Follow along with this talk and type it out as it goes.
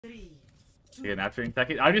Yeah, capturing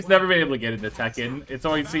Tekken. I've just never been able to get into Tekken. It's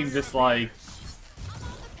always seemed just like,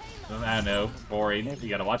 I don't know, boring. You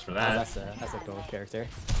gotta watch for that. Oh, that's a cool character.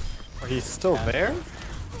 He's still there?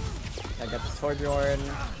 I got the Torbjorn.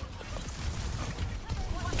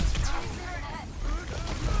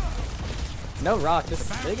 No rock, this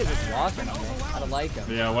Sig is just walking on me. I don't like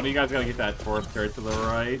him. Yeah, one of you guys gotta get that fourth turret to the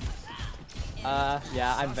right.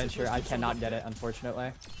 Yeah, I'm Venture. I cannot get it,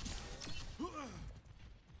 unfortunately.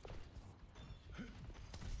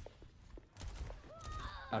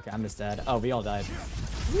 Okay, I'm just dead. Oh, we all died.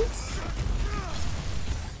 Whoops.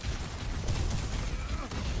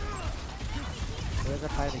 There's a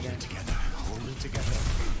fight again. Hold it together.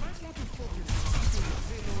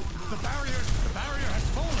 The barrier has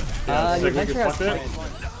fallen. Your Venture has point.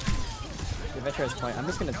 Your Venture has point. I'm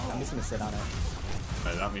just gonna sit on it.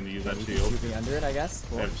 I don't mean to use that You shield. shoot me under it, I guess.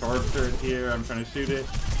 Cool. I have Torb turret here. I'm trying to shoot it.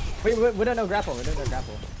 Wait, we don't know grapple. We don't know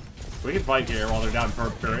grapple. We can fight here while they're down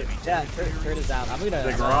Torb turret. Yeah, turret is down. I'm gonna.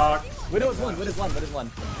 Big rock. Widow's one. Widow's one.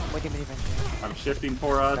 Look at me, Venture. I'm shifting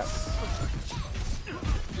for us.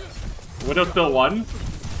 Widow's still one.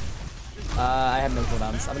 I have no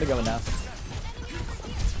cooldowns. I'm gonna go in now.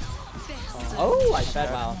 Oh, I fed.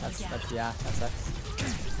 Wow, that's yeah, that sucks.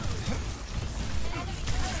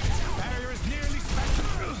 Barrier is nearly spent.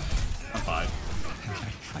 I'm fine.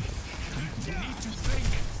 You need to think.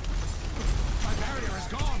 My barrier is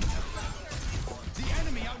gone. The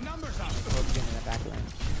enemy outnumbers us. In the back line.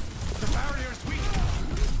 The barrier is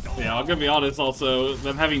weak. Yeah, I'm gonna be honest. Also,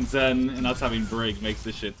 them having Zen and us having Brig makes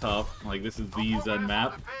this shit tough. Like, this is the Zen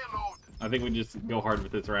map. I think we just go hard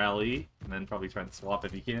with this rally and then probably try and swap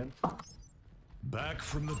if you can. Back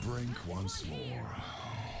from the brink once more.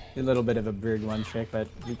 A little bit of a weird one trick, but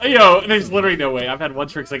Yo, there's literally no way. I've had one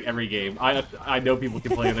tricks like every game. I know people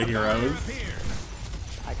can play the heroes.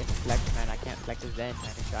 I can flex, man. I can't flex his Zen. I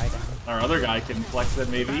can try that. Our other guy can flex it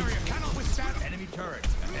maybe. Barrier cannot withstand enemy turret.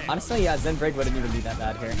 honestly, yeah, Zen Brig wouldn't even be that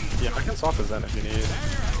bad here. Yeah, I can swap a Zen if you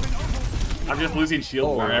need. I'm just losing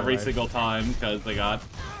shield war every right. single time because they got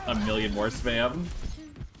a million more spam.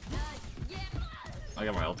 I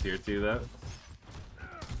got my ult here too, though.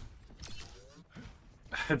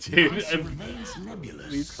 Dude,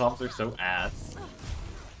 these comps are so ass.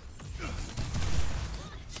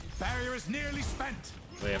 Barrier is nearly spent.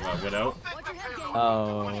 They have a Widow.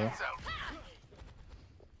 Oh.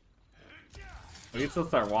 We can still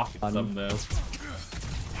start walking some though.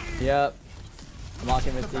 Yep. I'm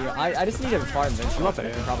walking with you. I just need to farm this. I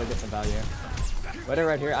can probably get some value. Widow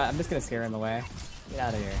right here. I'm just gonna scare him away. Get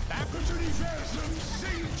out of here.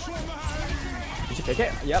 Did you pick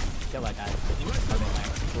it? Yep. Kill that guy.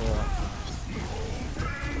 Cool.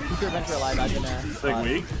 Keep your Venture alive. I'm gonna. Big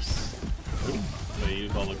weak. They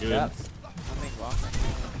use all the goods. Yep. Something wrong.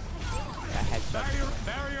 Yeah, headshot.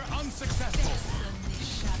 Barrier unsuccessful.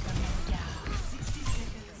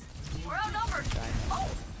 We're outnumbered. Oh,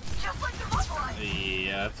 just like the front line.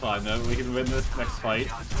 Yeah, that's fine though. We can win this next fight.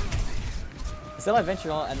 We still have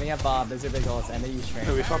Venture ult, and we have Bob. Those are big ults, and they use Train.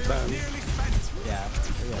 So we swapped Zen. Yeah,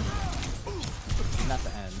 we're good. Not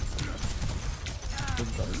the end. Big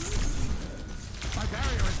close.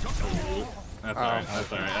 That's alright,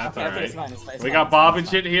 that's alright, that's Okay, alright. it's fine, it's fine, it's We fine, got it's Bob fine, and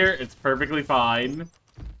it's shit here. It's perfectly fine.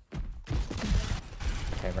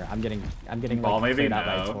 Okay, bro. I'm getting Ball like maybe? cleared out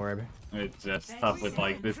by No. Torb. It's just tough with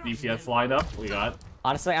like this DPS lineup. We got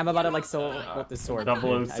Honestly, I'm about to like soul with this sword.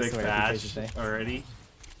 006 I Ash swear, already.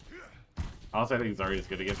 Also, I think Zarya's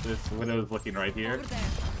gonna get this. Widow's looking right here.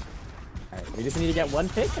 Alright, we just need to get one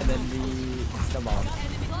pick and then we snowball.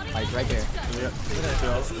 Like right here. Yep.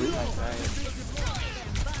 That's right.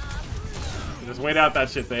 Just wait out that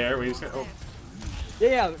shit there. We just oh.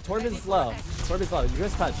 Yeah, Torb is low. Torb is low. You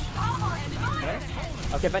just touch.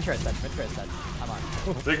 Okay, Venture is touch. Venture is touch. Come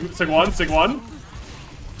on. Sig one, Sig one.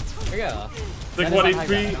 Here we go. Sig Zen is one on high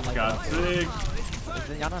ground, I HP. don't like Got that.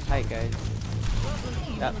 Sig. Y'all not tight, guys.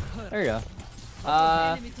 Yep. There you go.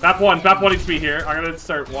 Bap one HP here. I'm gonna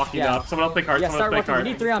start walking Yeah. up. Someone else take heart. Yeah, Someone start else take walking. We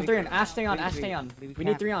heart. need 3 on 3 on. Ash, stay on. Ash, stay on. We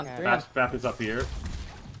need 3 on. 3 on. Bap is up here.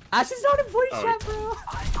 Ash is not in voice Oh, chat, bro.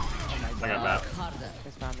 I got Bap.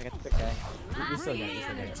 This time I got the Okay. We still get it. We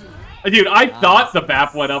still get it. Dude, I thought the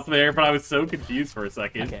Bap went up there, but I was so confused for a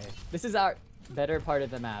second. Okay. This is our better part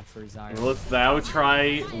of the map for Zarya. Let's now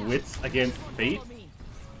try Wits against Fate.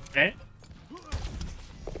 Eh?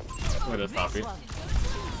 I'm gonna stop you.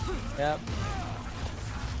 Yep.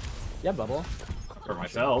 Yeah, bubble. For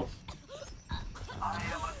myself. I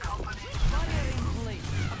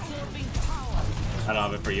don't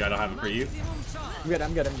have it for you. I don't have it for you. I'm good.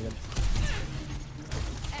 I'm good. I'm good.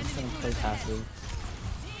 Just gonna play passive.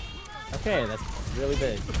 Okay, that's really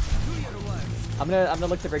big. I'm gonna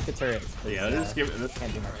look to break the turret. Yeah, just give it this.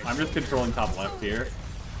 Can't do much. I'm just controlling top left here.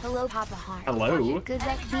 Hello, Papa Heart. Hello. Good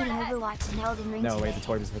luck beating Overwatch and Elden Ring No, today. wait, the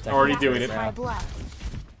torp is protecting. Already the doing turret, it. My bro. blood.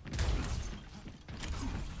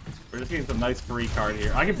 We're just getting some nice free card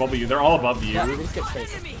here. I can bubble you. They're all above you. Yeah, we just get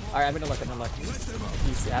space. Alright, I'm gonna look. You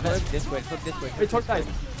see, have it? This way, flip this way. Wait, torp dies.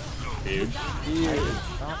 Huge. Huge.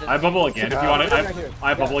 I bubble again if you want Right it. here.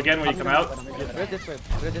 I bubble again when you come out. Put it this way.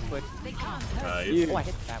 Put it this way. Nice. Huge. Oh, I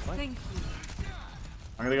hit that one.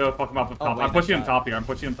 I'm gonna go fuck him up. Oh, wait, I'm pushing him nice top here. I'm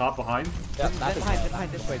pushing him top behind. Yep, Then that's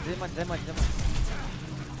behind this way. Then one.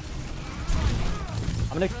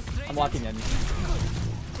 I'm walking in.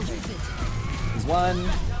 There's one.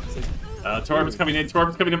 Torm's coming in.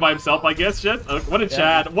 Torm's coming in by himself, I guess. Shit. What a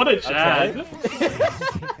Chad. What a Chad. Okay.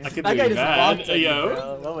 I can That do guy just that. walked in, Yo.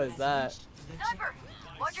 bro. What was that? Sniper,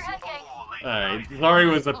 watch your head, gang. Alright,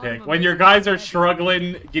 Zarya was a pick. When your guys are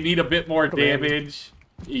struggling, you need a bit more Come in. damage.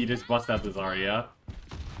 You just bust out the Zarya.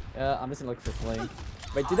 I'm just gonna look for Fling.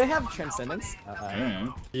 Wait, do they have Transcendence?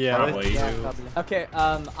 Mm, Yeah, probably. Yeah, probably. Okay,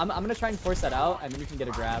 I'm gonna try and force that out, and then we can get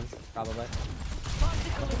a grab, probably.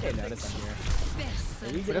 I don't think they notice I'm here.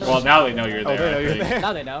 Maybe get Well, now they know you're Oh, there. they know I you're think. there.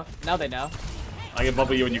 Now they know. Now they know. I can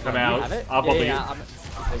bubble you when you come You out. have it? I'll bubble yeah, you.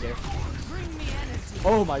 I'll take it.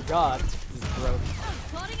 Oh my god. This is broke.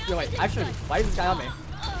 Yo, wait, actually, why is this guy on me?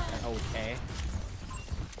 Okay.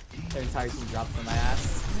 Their entire team dropped from my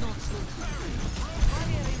ass.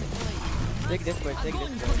 Take this way. Take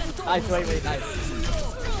this way. Nice, wait,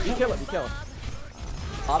 nice. You kill it, you kill it.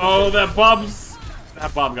 Oh, that bomb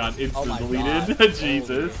got Oh instant my deleted. God.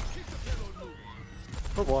 Jesus.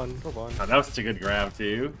 For one. God, that was such a good grab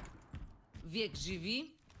too. Век живи,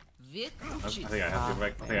 век I учись. think I have to go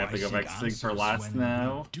back. I think I have to go back to Sig for last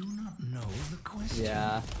now. Do not know the question.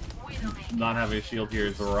 Yeah. Not having a shield here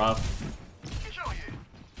is rough.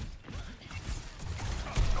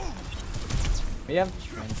 We have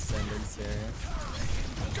Transcendence here.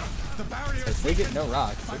 The barrier So they get no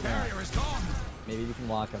rocks. My They can- barrier is gone. Maybe we can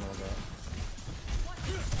walk him a little bit.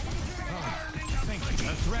 Thinking a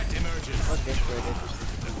threat emerges. Flip this way.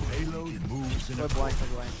 Payload moves in a Flip one.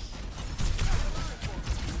 Flip one.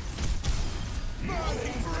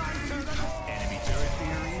 enemy turret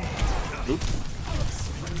theory.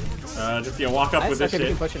 Just walk up Nice, with this okay, we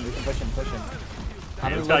shit. can push him, we can push him, push him. Yeah,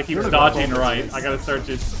 just gotta keep dodging right. I gotta search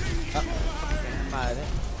it. Mad.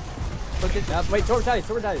 Look at that. Wait, Torb dies,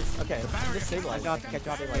 Torb dies. Okay, just stabilize. Catch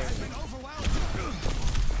up here.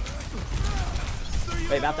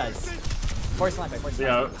 Wait, Map dies. Force line, force line.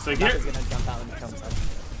 Yeah, so Map here- is gonna jump out and kill himself.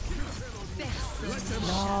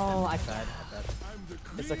 No, I fed.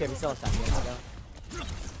 It's okay, we still have time. Let's go.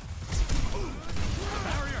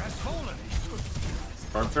 Barrier has fallen.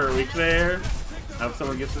 Torp turret weak there. Hope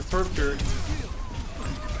someone gets this torp turret.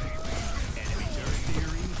 Enemy turret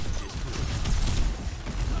theory.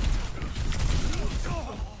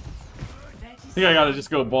 I think I gotta just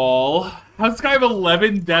go ball. How's this guy have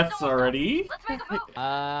 11 deaths already? Let's make a move.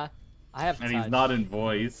 I have And touch. he's not in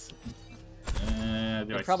voice.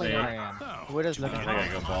 Do I Probably stay? where I am. What is I looking think I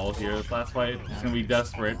gotta go ball here this last fight. It's gonna be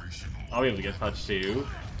desperate. I'll be able to get touched too.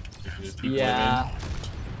 Just keep Yeah.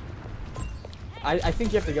 I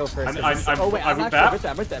think you have to go first. I'm oh wait, with I'm that.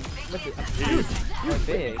 actually with them. You're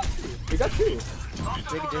big. We got two.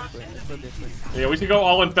 Take this way. Flip this way. Yeah, we should go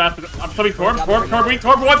all in fast. I'm putting Torp, Yeah, Torp, Torp,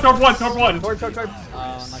 Torp 1, Torp 1, Torp 1. Torb.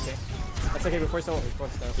 Oh, unlucky. That's okay, we forced though.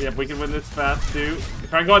 Yeah, we can win this fast too.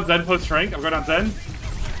 Try and go on Zen post Shrink. I'm going on Zen.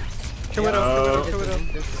 Kill it up. This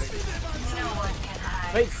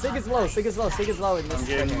way. Wait, Sig is low in this. I'm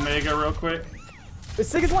getting Mega real quick. Wait,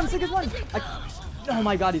 Sig is one. Oh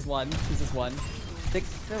my god, he's one. He's just one. Six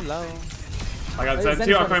so low. I got Wait, Zen Zen's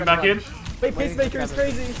too. I'm one, coming Zen's back one. in. Wait, Pacemaker is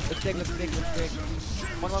crazy. Let's take.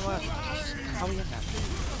 One. How are we in that?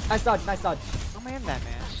 Nice dodge. How am I in that,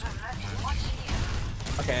 man?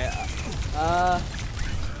 Okay.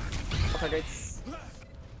 Okay, great.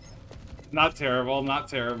 Not terrible, not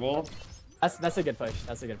terrible. That's a good push.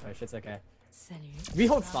 It's okay. We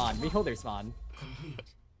hold spawn. We hold their spawn.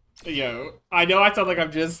 Yo, I know I sound like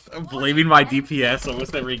I'm just blaming my DPS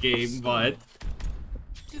almost every game, but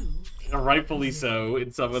rightfully so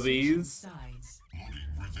in some of these.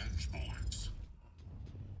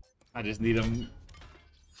 I just need him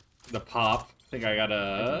to pop. I think I I can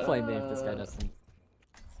gotta. flame me if this guy doesn't.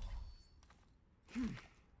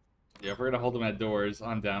 Yeah, if we're gonna hold him at doors,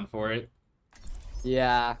 I'm down for it.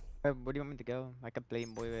 Yeah. Where do you want me to go? I can play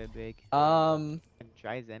boy way big. I I can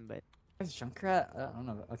try Zen, but Is Junkrat? I don't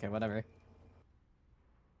know. Okay, whatever.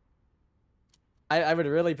 I would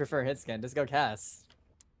really prefer hit scan. Just go cast.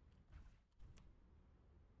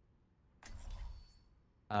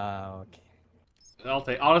 Okay.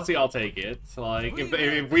 Honestly, I'll take it. Like,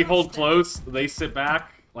 if we hold close, they sit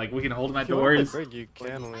back. Like, we can hold them at If you want to doors. play Brig, you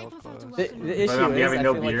can only hold close. The issue I'm is, having I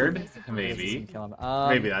no feel like beard. you- Maybe. kill him.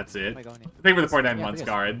 Maybe that's it. Oh my God. Thank you for the 49 Yeah, months Brig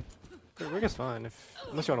is- card. Brig is fine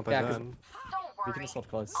unless you want to play Yeah, 'cause- Zen. Don't We worry. can just hold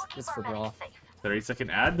close, I'll keep just our for brawl. men safe. 30-second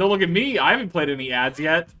ad? Don't look at me. I haven't played any ads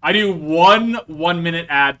yet. I do one 1-minute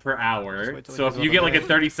ad per hour. Just wait till So he if goes you on get the like a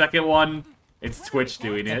break. 30-second one, it's Twitch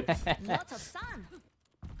doing it. Lots of sun.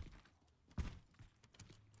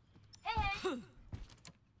 Hey, hey.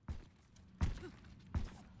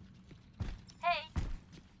 Hey.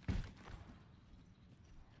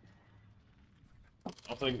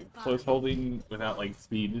 Also, close holding without like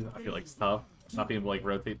speed, I feel like it's tough. Not being able to like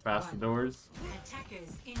rotate past the doors.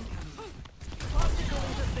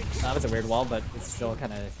 That was a weird wall, but it's still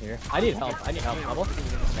kind of here. I need help. Bubble.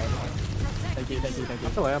 Thank you.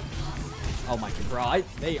 That's a lamp. Oh my god, bro.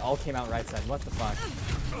 They all came out right side. What the fuck?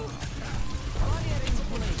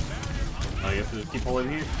 I guess we'll just keep holding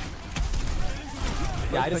here.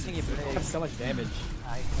 Yeah, I just pushing you through. have so much damage.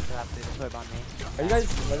 I have to flip on me. Are you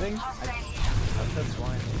guys living? I'm just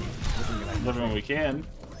one. Living when we can.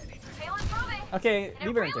 Feeling groovy. Okay,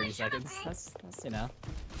 leave her in 30 seconds. That's you know.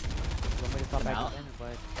 You want me to pop back out. in, but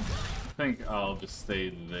I think I'll just stay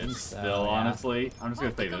this So, still, yeah. honestly. I'm just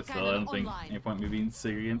gonna stay this still. I don't think any point me being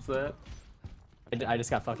sick against that. I just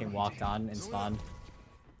got fucking walked on and spawned.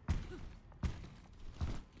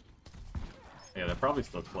 Yeah, they're probably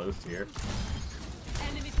still close here.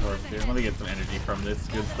 Or dude, let me get some energy from this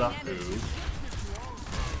good stuff. Ooh.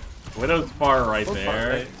 Widow's far right We're far there.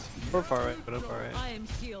 right. We're far right, but I'm far right. I am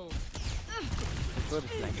healed. it's sort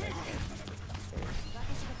of like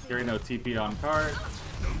Hearing no TP on card.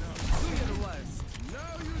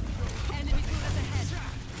 Enemy turret ahead.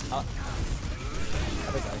 Oh.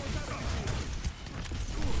 That was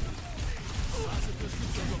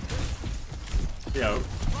Yo.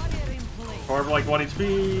 Warrior in place. Storm like 1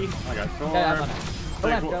 HP. I got Storm. Yeah, I'm on it. Go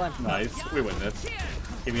Like, left, go left. Nice. We win this.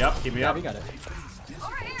 Keep me up. Keep me Yeah, up. we got it.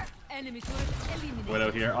 Over here. Enemy turret eliminated.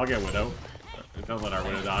 Widow here. I'll get Widow. Don't let our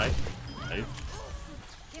Widow die. Nice.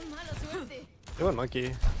 Qué mala suerte. They went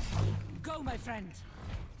monkey. Go, my friend.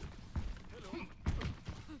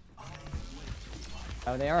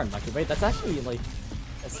 Oh, they are unlucky. Wait, that's actually like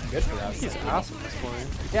that's good for us. He's awesome this point.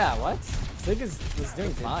 Yeah, what? Sig is doing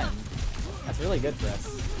fine. That's really good for us.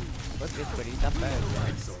 what's this, but he's not bad.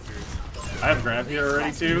 I have grab here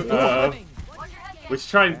already too. Coming. Which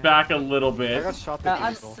tries back a little I bit. got shot Yeah, the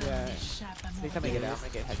I'm- diesel. Yeah. They come and get out. I'm gonna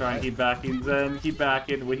get head Try and keep backing Zen. Keep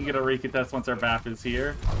backing. We can get a recontest once our BAF is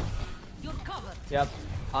here. You're covered. Yep.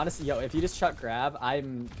 Honestly, yo, if you just chuck grab,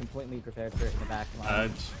 I'm completely prepared for it in the back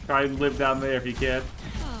line. Try and live down there if you can.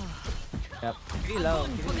 Yep. Pretty low.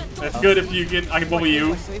 That's good if you can. I can bubble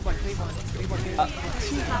you. Save one.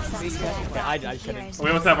 Yeah, I shouldn't. We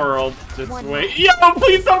almost have our ult. Just wait. Yo,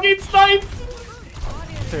 please don't get sniped!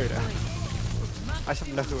 Dude, I should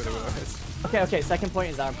know what it was. Okay, second point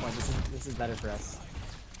is our point. This is better for us.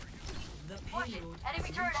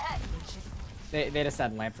 Enemy turret ahead. They just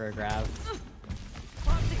had lamp for a grab.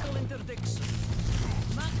 Particle interdiction.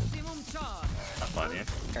 Maximum charge. Not funny.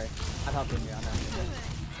 Okay, I'm helping you on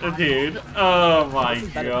that. Dude, oh my This is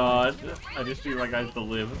better. god. I just need my guys to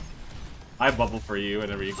live. I bubble for you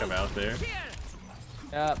whenever you come out there.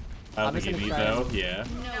 Yep. I don't I'm think you just need gonna try though. and- Yeah.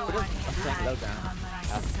 Low ground.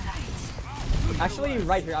 Actually,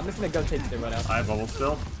 right here, I'm just gonna go take the Widow. I bubble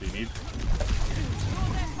still. Do you need?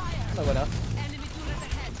 The Widow. Enemy turret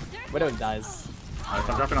ahead. Widow dies. Alright,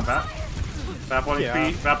 so I'm dropping on BAP. BAP 1 Yeah.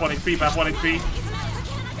 HP. BAP 1 HP. BAP 1 HP.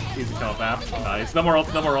 Easy kill, BAP. Nice. No more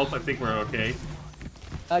ult. No more ult. I think we're okay.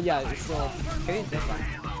 Yeah, it's still. Carry this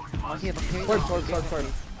one. Monkey, I'm carrying Sword.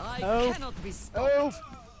 I Oh. cannot be stopped. Oh!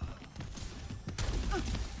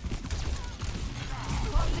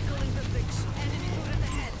 Particle interdiction. Enemy turret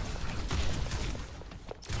ahead.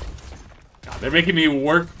 God, they're making me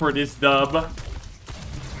work for this dub.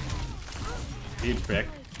 Huge pick.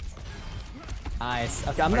 Nice.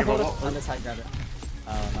 Okay, I'm gonna hold up on this high grabber.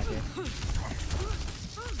 Okay.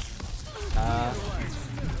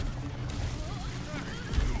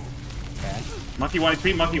 Okay. Monkey 1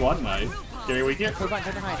 HP. Monkey 1. Nice. Carry weak here. Turn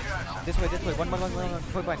behind. This way.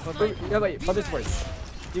 One. Wait, yeah, wait, but this works.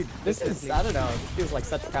 Dude, this is, I don't know, it feels like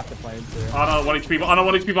such crap to play into. Ana 1 HP. Ana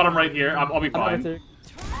 1 HP bottom right here. I'll be I'm running fine. through.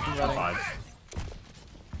 I'm running. Fine.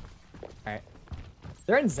 Alright.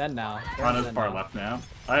 They're in Zen now. They're in Ana's Zen far now. left now.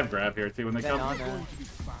 I have grab here too when they Then come. on.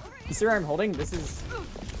 You see where I'm holding? This is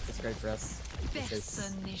great for us.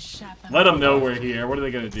 Personne n'échappe à Let them know we're here. What are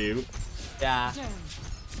they gonna do? Yeah.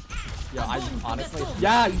 Yo, I honestly.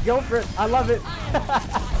 Yeah, go for it. I love it.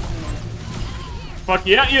 Fuck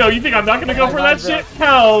yeah. Yo, you think I'm not gonna go for that shit?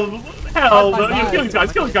 Hell no. Yo, kill these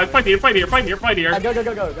guys, Fight here. Go. 5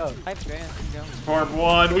 grand. Go. Torb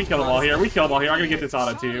 1. We kill them all here. I'm gonna get this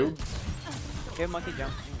auto too. Give monkey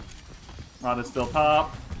jump. Rana's still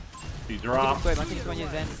top. He dropped. Monkey just went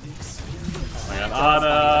Zen. I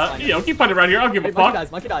got Ana. Yo, keep fighting around here. I don't give a fuck.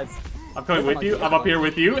 Monkey dies. I'm coming with you. I'm up here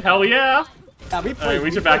with you. Hell yeah. Alright, we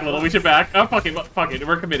should back a little. Oh, fuck it.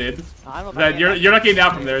 We're committed. Zen, you're not getting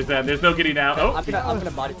out from there, Zen. There's no getting out. Oh, I'm gonna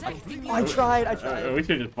body. I tried. we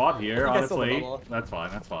should just bot here, I think I honestly. stole the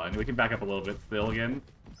That's fine. We can back up a little bit still again.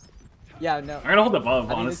 Yeah, no. I'm gonna hold the above,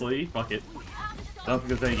 honestly. Fuck it. Don't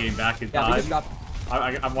think there's any game back in Yeah, we time. just dropped.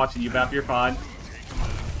 I'm watching you, Bap. You're fine.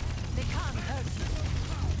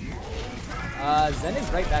 Zen is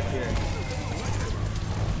right back here.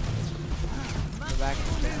 Go back.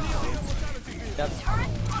 Yep.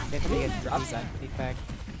 Get He me a drops Zen. Sneak back.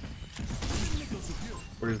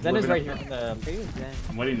 Where's Zen is living right up? here in the. Zen.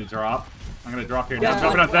 I'm waiting to drop. I'm gonna drop here Yeah, now. I'm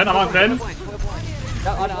jumping on Zen. I'm on Zen.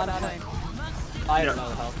 Yeah, on. I don't know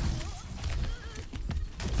the hell.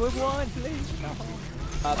 Flip one, please.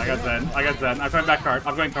 I got Zen. I'm going back cart.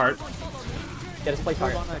 I'm going cart. Yeah, just play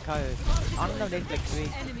Flip card. on the card. I don't know, they like 3.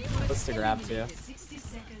 Let's to grab too.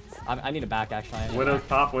 I need a back actually. Widow's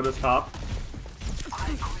top.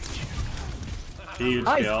 Huge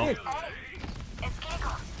Nice, kill. big.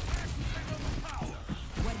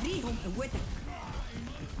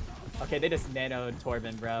 Okay, they just nanoed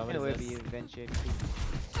Torben, bro. What It'll is be this? adventure.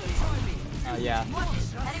 Yeah.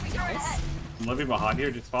 I'm living behind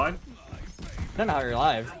here, just fine. I don't know how you're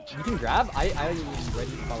alive. You can grab? I ain't even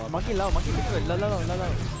ready to follow up. Monkey low, monkey low.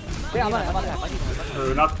 Yeah, I'm on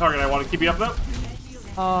it. Not the target I want to keep you up though.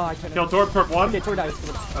 Oh, I couldn't. Kill Torb, Torb 1. Okay, Tor dies.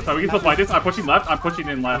 That's how we can still fight this. I'm pushing left. I'm pushing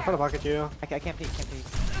in I'm left. trying to bucket you. I can't peek.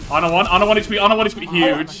 On a 1 HP.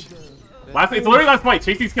 Huge. Last, it's literally last fight.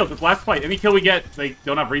 Chase these kills. It's last fight. Any kill we get, they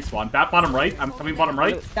don't have respawn. Bap bottom right. I'm coming bottom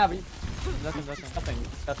right. Yeah, but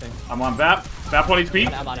nothing. I'm on Bap. Bap 1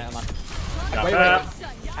 HP. I'm on it. Got Wait. Bap.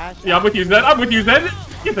 Ash. Yeah, I'm with you, Zen.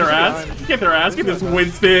 Get their ass. Get this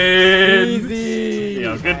Winston. Easy.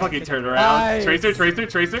 Yo, good fucking turnaround. Nice. Tracer.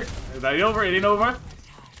 Is that over? It ain't over.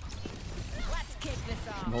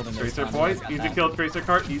 I'm holding this Tracer down. point. Got Easy that. kill, Tracer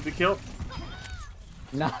cart. Easy kill.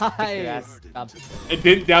 Nice. It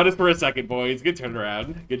didn't doubt us for a second, boys. Good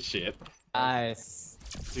turnaround. Good shit. Nice.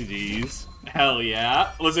 GG's. Hell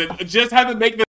yeah. Listen, just had to make this.